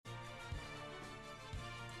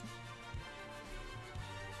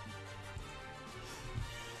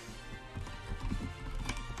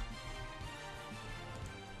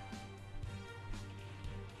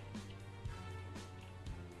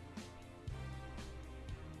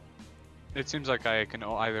It seems like I can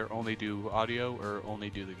either only do audio or only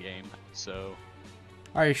do the game, so...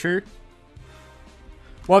 Are you sure?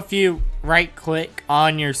 What if you right click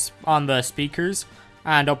on on the speakers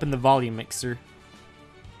and open the volume mixer?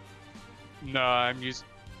 No, I'm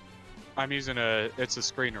using it's a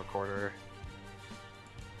screen recorder.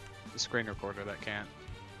 A screen recorder that can't.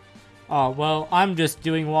 Oh, well, I'm just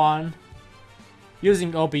doing one.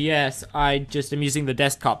 Using OBS, I just am using the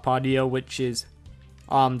desktop audio, which is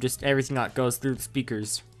just everything that goes through the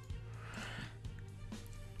speakers.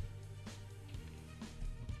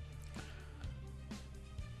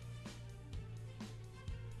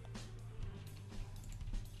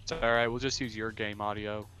 It's alright, we'll just use your game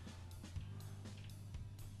audio.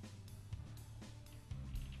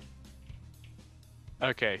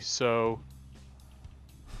 Okay, so...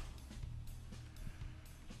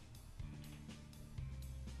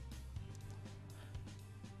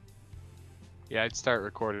 Yeah, I'd start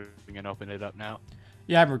recording and open it up now.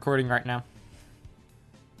 Yeah, I'm recording right now.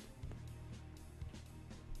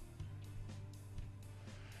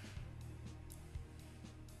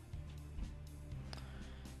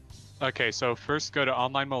 Okay, so first go to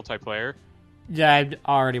online multiplayer. Yeah, I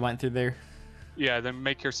already went through there. Yeah, then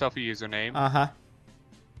make yourself a username. Uh-huh.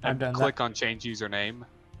 I've And done click that. on change username.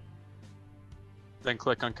 Then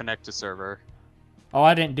click on connect to server. Oh,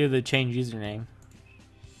 I didn't do the change username.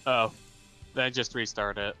 Oh, then just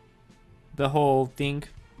restart it. The whole thing?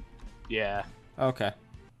 Yeah. Okay.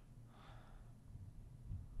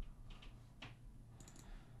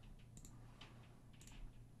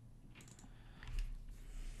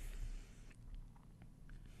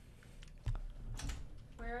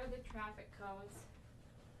 Where are the traffic cones?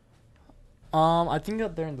 I think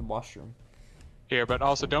up there in the washroom. Here, but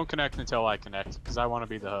also don't connect until I connect, because I want to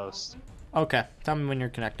be the host. Okay, tell me when you're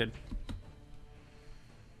connected.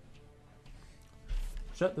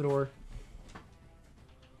 Shut the door.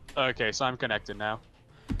 Okay, so I'm connected now.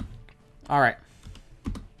 Alright.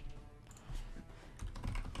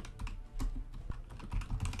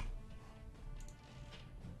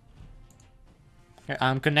 Okay,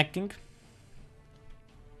 I'm connecting.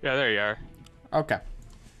 Yeah, there you are. Okay.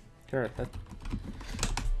 Sure.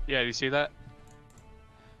 Yeah, do you see that?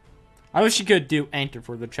 I wish you could do enter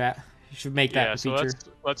for the chat. You should make that Yeah, a so feature.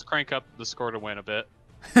 let's crank up the score to win a bit.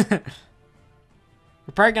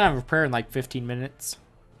 We're probably gonna have a prayer in like 15 minutes.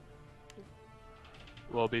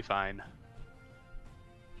 We'll be fine.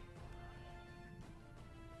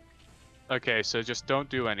 Okay, so just don't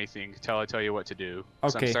do anything till I tell you what to do.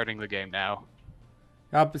 So I'm Okay. starting the game now.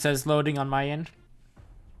 Up, it says loading on my end.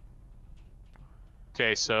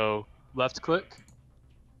 Okay, so left click,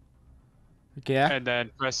 Okay. Yeah. and then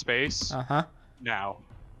press space. Uh-huh. Now.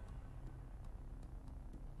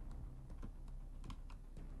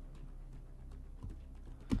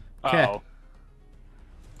 Okay. Uh-oh.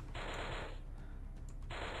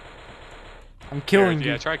 I'm killing Here,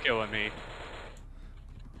 you. yeah, try killing me.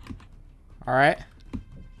 Alright.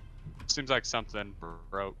 Seems like something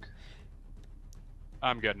broke.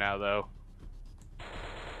 I'm good now, though.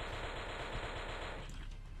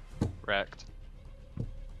 Wrecked.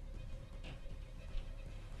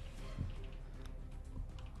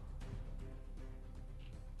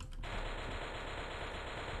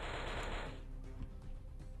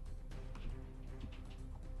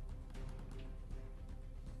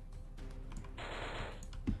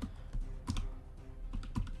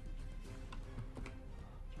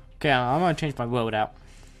 Okay, I'm gonna change my loadout.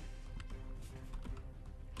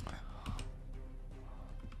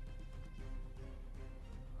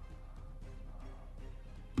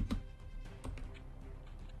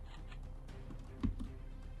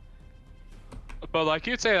 But, like,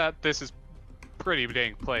 you'd say that this is pretty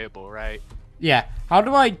dang playable, right? Yeah. How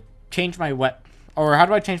do I change my or how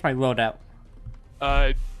do I change my loadout?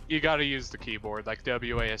 You gotta use the keyboard, like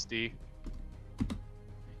WASD.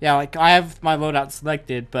 Yeah, like I have my loadout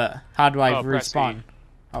selected, but how do I Press respawn? E.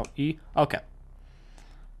 Oh, E? Okay.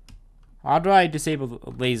 How do I disable the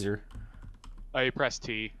laser? You press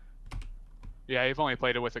T. Yeah, you've only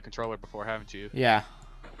played it with a controller before, haven't you? Yeah.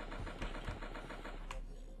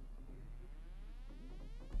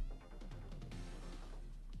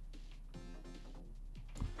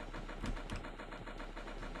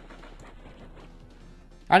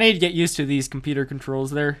 I need to get used to these computer controls.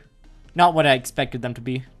 They're not what I expected them to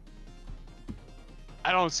be.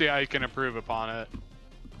 I don't see how you can improve upon it.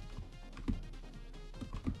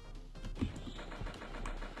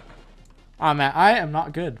 Oh man, I am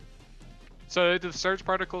not good. So did the surge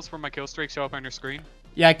particles from my kill streak show up on your screen?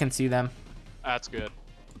 Yeah, I can see them. That's good.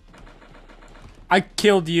 I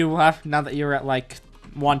killed you now that you're at like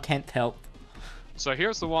 1/10 health. So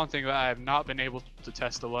here's the one thing that I have not been able to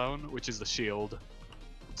test alone, which is the shield.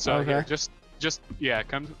 So Okay. here, just yeah,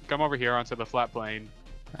 come over here onto the flat plane.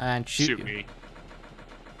 And shoot you. me.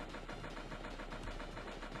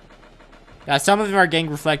 Yeah, some of them are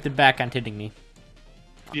getting reflected back and hitting me.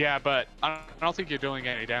 Yeah, but I don't think you're doing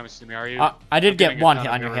any damage to me, are you? I did I'm get getting a one ton hit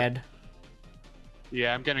of on your error. head.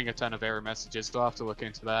 Yeah, I'm getting a ton of error messages, so I'll have to look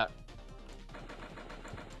into that.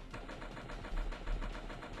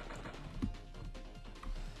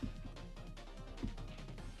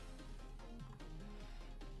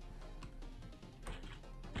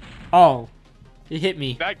 Oh, it hit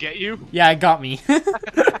me. Did that get you? Yeah, it got me.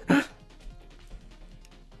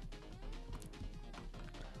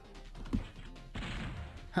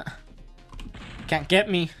 Can't get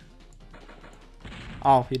me.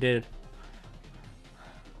 Oh, he did.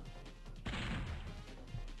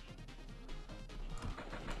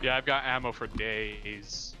 Yeah, I've got ammo for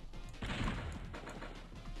days.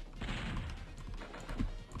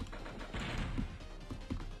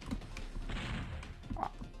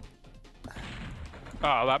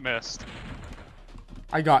 Oh, that missed.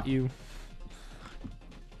 I got you.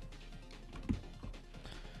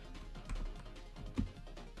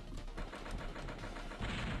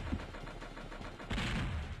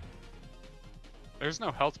 There's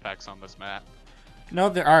no health packs on this map. No,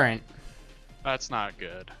 there aren't. That's not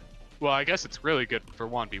good. Well, I guess it's really good for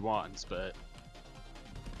 1v1s, but...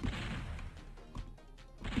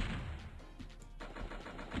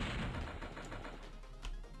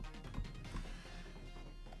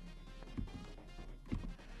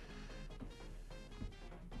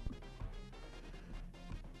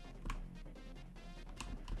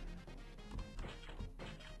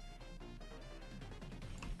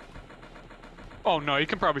 Oh no, you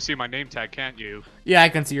can probably see my name tag, can't you? Yeah, I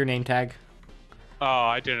can see your name tag. Oh,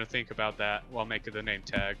 I didn't think about that while making the name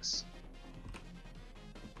tags.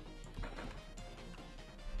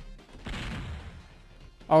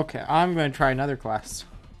 Okay, I'm going to try another class.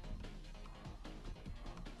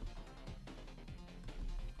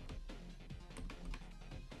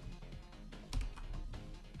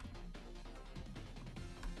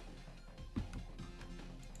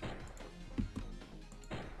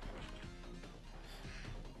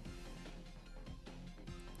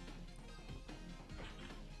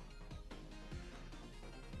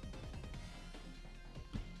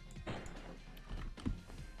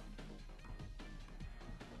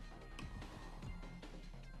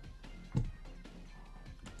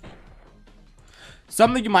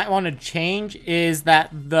 Something you might want to change is that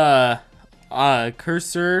the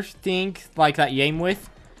cursor thing, like that you aim with,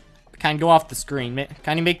 can go off the screen.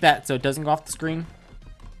 Can you make that so it doesn't go off the screen?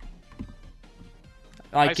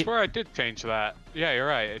 I Like swear I did change that. Yeah, you're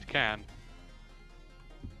right, it can.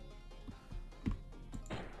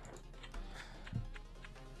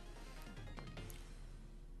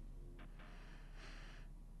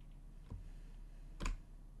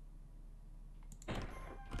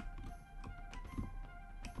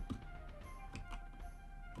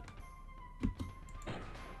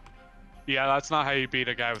 Yeah, that's not how you beat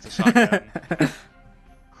a guy with a shotgun.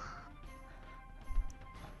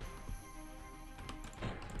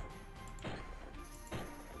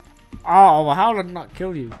 Oh, well, how did it not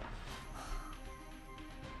kill you?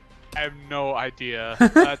 I have no idea.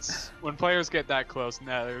 That's when players get that close.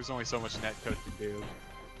 Nah, there's only so much netcode to do.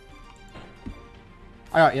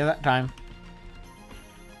 I got you that time.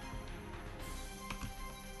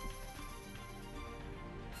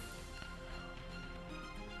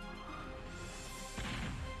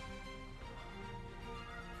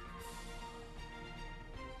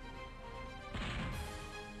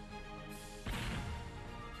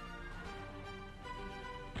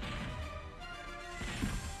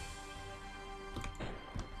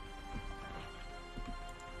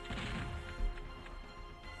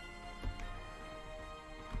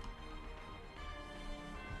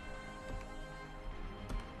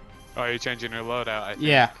 Oh, you're changing your loadout, I think.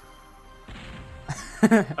 Yeah.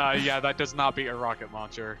 Yeah, that does not beat a rocket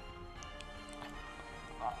launcher.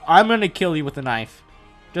 I'm gonna kill you with a knife.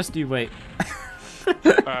 Just you wait.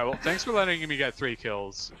 Alright, well, thanks for letting me get 3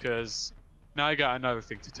 kills, because now I got another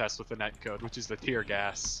thing to test with the netcode, which is the tear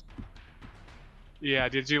gas. Yeah,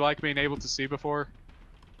 did you like being able to see before?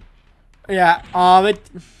 Yeah,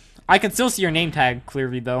 I can still see your name tag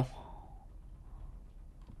clearly, though.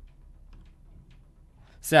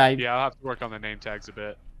 So Yeah, I'll have to work on the name tags a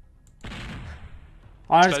bit.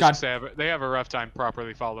 I just got... Especially they have a rough time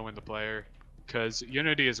properly following the player, because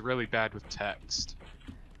Unity is really bad with text.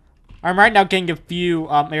 I'm right now getting a few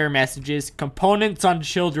error messages. Components on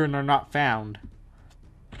children are not found.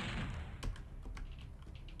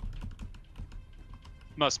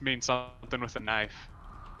 Must mean something with a knife.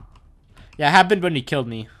 Yeah, it happened when he killed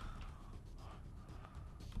me.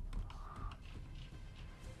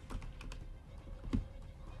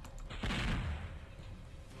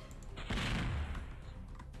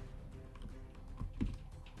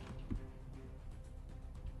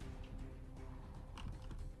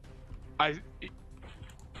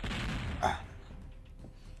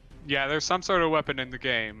 Yeah, there's some sort of weapon in the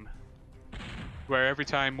game where every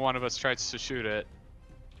time one of us tries to shoot it,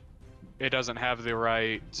 it doesn't have the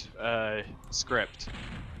right script.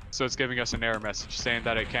 So it's giving us an error message saying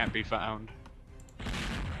that it can't be found.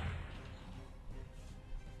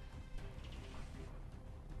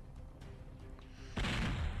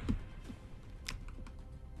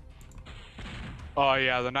 Oh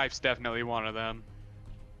yeah, the knife's definitely one of them.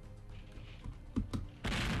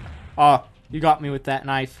 Oh, you got me with that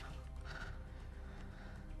knife.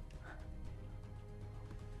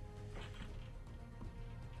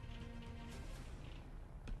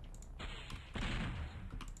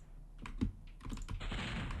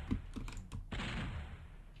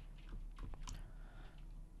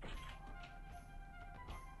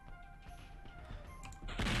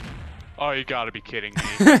 Oh, you gotta be kidding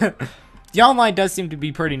me. The online does seem to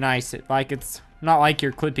be pretty nice. Like, it's not like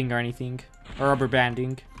you're clipping or anything. Or rubber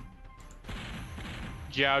banding.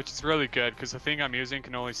 Yeah, which is really good, because the thing I'm using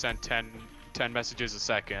can only send 10 messages a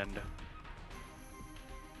second.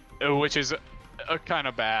 Which is kind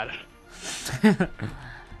of bad.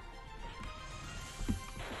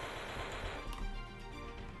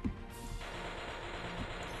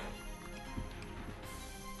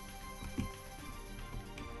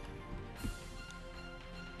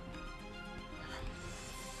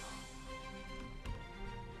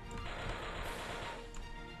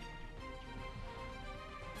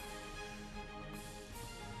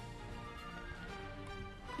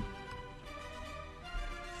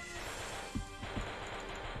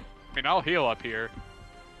 I mean, I'll heal up here.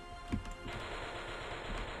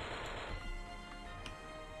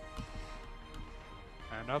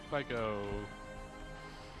 And up I go.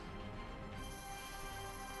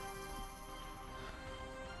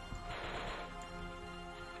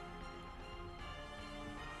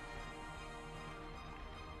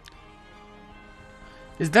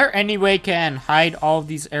 Is there any way can hide all of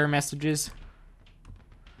these error messages?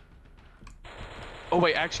 Oh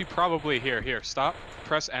wait, actually probably here, stop.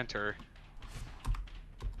 Press enter.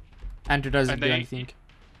 Enter doesn't And do they- anything.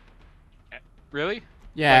 Really?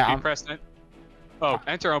 Yeah, Like you pressed it. Oh,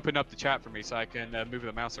 enter opened up the chat for me so I can move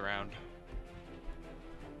the mouse around.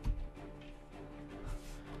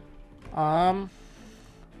 Well,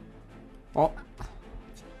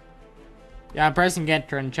 yeah, I'm pressing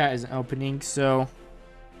enter and chat isn't opening, so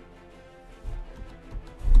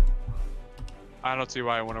I don't see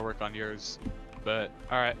why I want to work on yours, but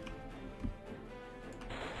alright.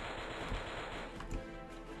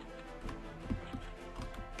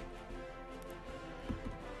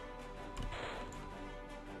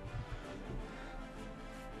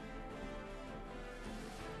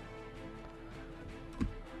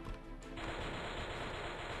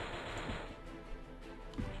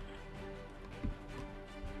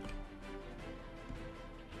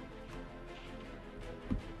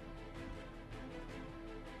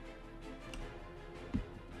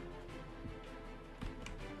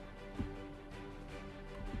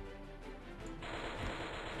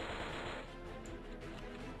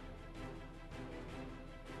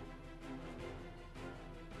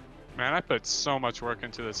 Man, I put so much work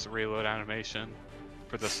into this reload animation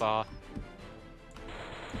for the saw.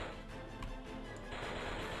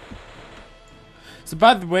 So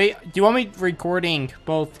by the way, do you want me recording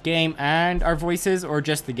both game and our voices, or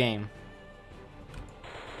just the game?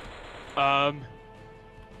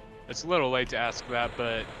 It's a little late to ask that,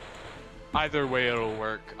 but either way it'll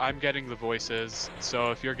work. I'm getting the voices, so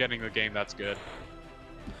if you're getting the game, that's good.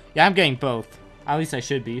 Yeah, I'm getting both. At least I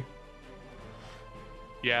should be.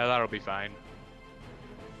 Yeah, that'll be fine.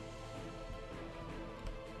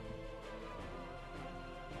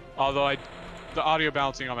 Although the audio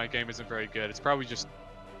balancing on my game isn't very good. It's probably just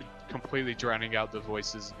completely drowning out the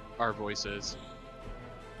voices, our voices.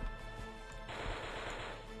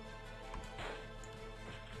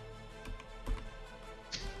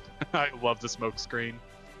 I love the smoke screen.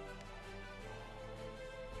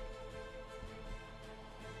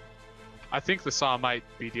 I think the saw might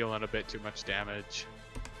be dealing a bit too much damage.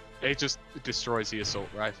 It just destroys the assault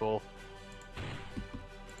rifle.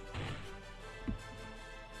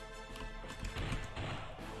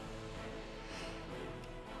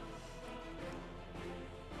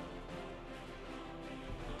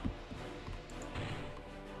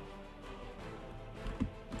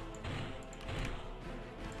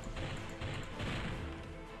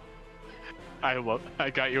 I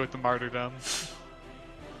got you with the martyrdom.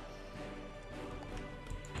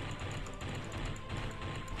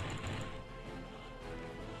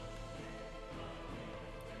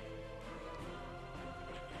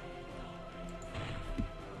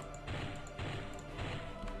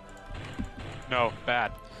 No,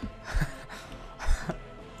 bad.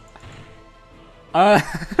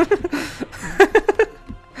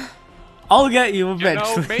 I'll get you You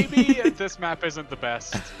eventually. know, maybe this map isn't the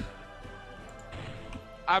best.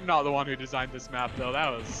 I'm not the one who designed this map, though. That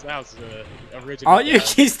was original. Oh, you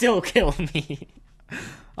dev. can still kill me.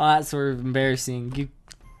 Oh, that's sort of embarrassing. You.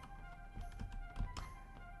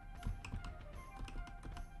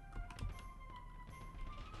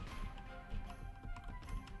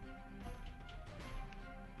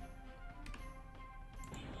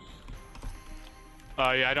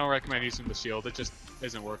 Yeah, I don't recommend using the shield. It just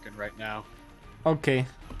isn't working right now. Okay.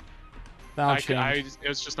 That'll change. It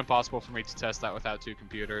was just impossible for me to test that without two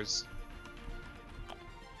computers.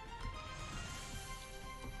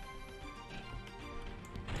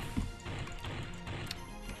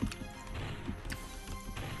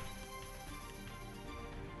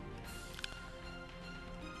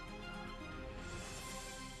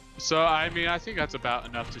 So, I mean, I think that's about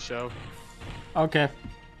enough to show. Okay.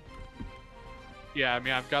 Yeah, I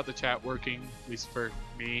mean, I've got the chat working, at least for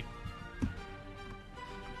me.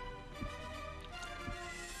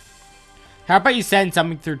 How about you send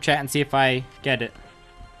something through chat and see if I get it?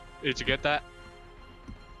 Did you get that?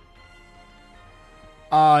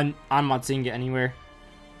 I'm not seeing it anywhere.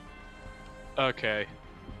 Okay.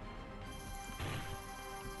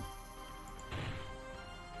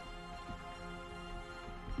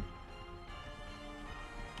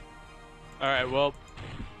 Alright, well...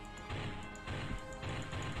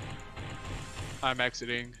 I'm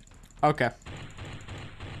exiting. Okay.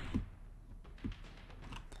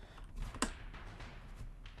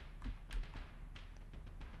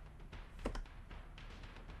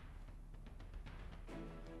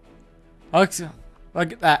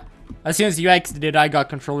 Look at that. As soon as you exited, I got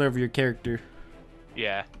control over your character.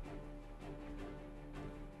 Yeah.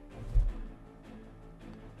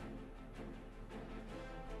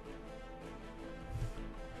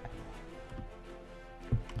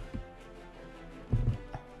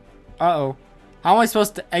 Uh-oh. How am I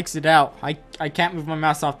supposed to exit out? I can't move my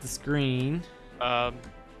mouse off the screen.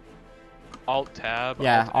 Alt-tab.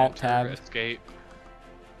 Yeah, Alt-tab. Alt-tab. Escape.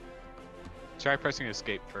 Try pressing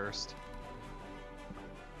escape first.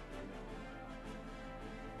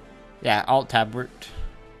 Yeah, Alt-tab worked.